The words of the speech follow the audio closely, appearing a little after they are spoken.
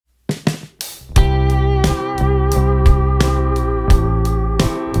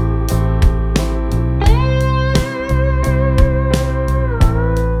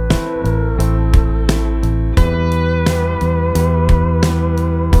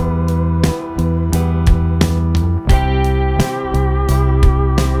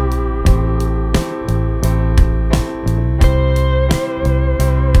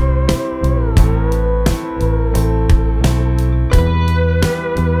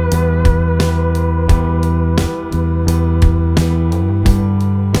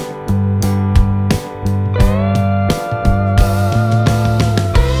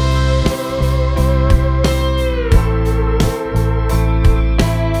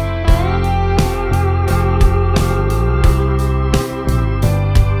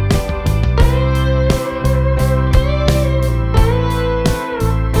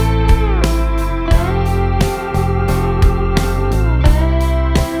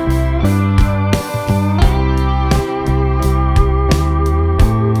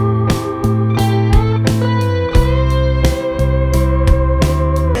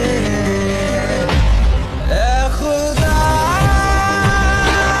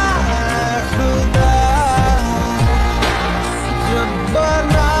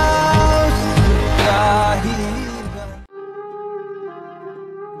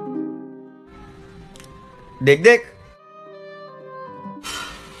देख देख,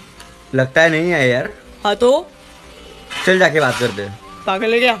 लगता है नहीं है यार। हाँ तो चल जाके बात करते हैं।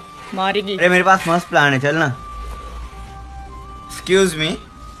 पागल है क्या, मारेगी। अरे मेरे पास मस्त प्लान है, चल ना। एक्सक्यूज मी,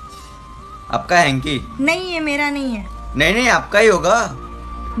 आपका हैंकी? नहीं, ये मेरा नहीं है। नहीं नहीं, आपका ही होगा।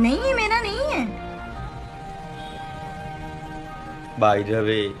 नहीं, ये मेरा नहीं है। बाय द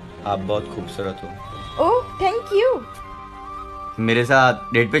वे, आप बहुत खूबसूरत हो। Oh thank you. मेरे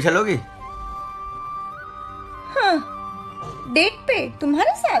साथ डेट पे चलोगी? हाँ, डेट पे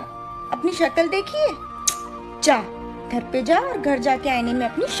तुम्हारे साथ? अपनी शक्ल देखिए। जा घर पे जा और घर जाके आईने में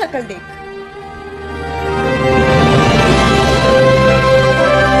अपनी शक्ल देख।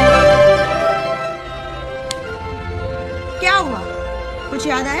 क्या हुआ, कुछ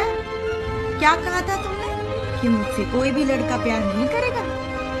याद आया? क्या कहा था तुमने कि मुझसे कोई भी लड़का प्यार नहीं करेगा?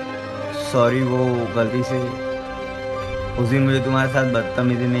 सॉरी, वो गलती से उस दिन मुझे तुम्हारे साथ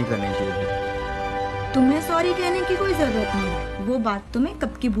बदतमीजी नहीं करनी चाहिए थी। तुम्हें सॉरी कहने की कोई जरूरत नहीं है, वो बात तो मैं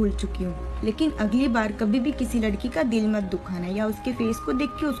कब की भूल चुकी हूँ। लेकिन अगली बार कभी भी किसी लड़की का दिल मत दुखाना या उसके फेस को देख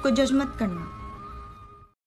के उसको जज मत करना।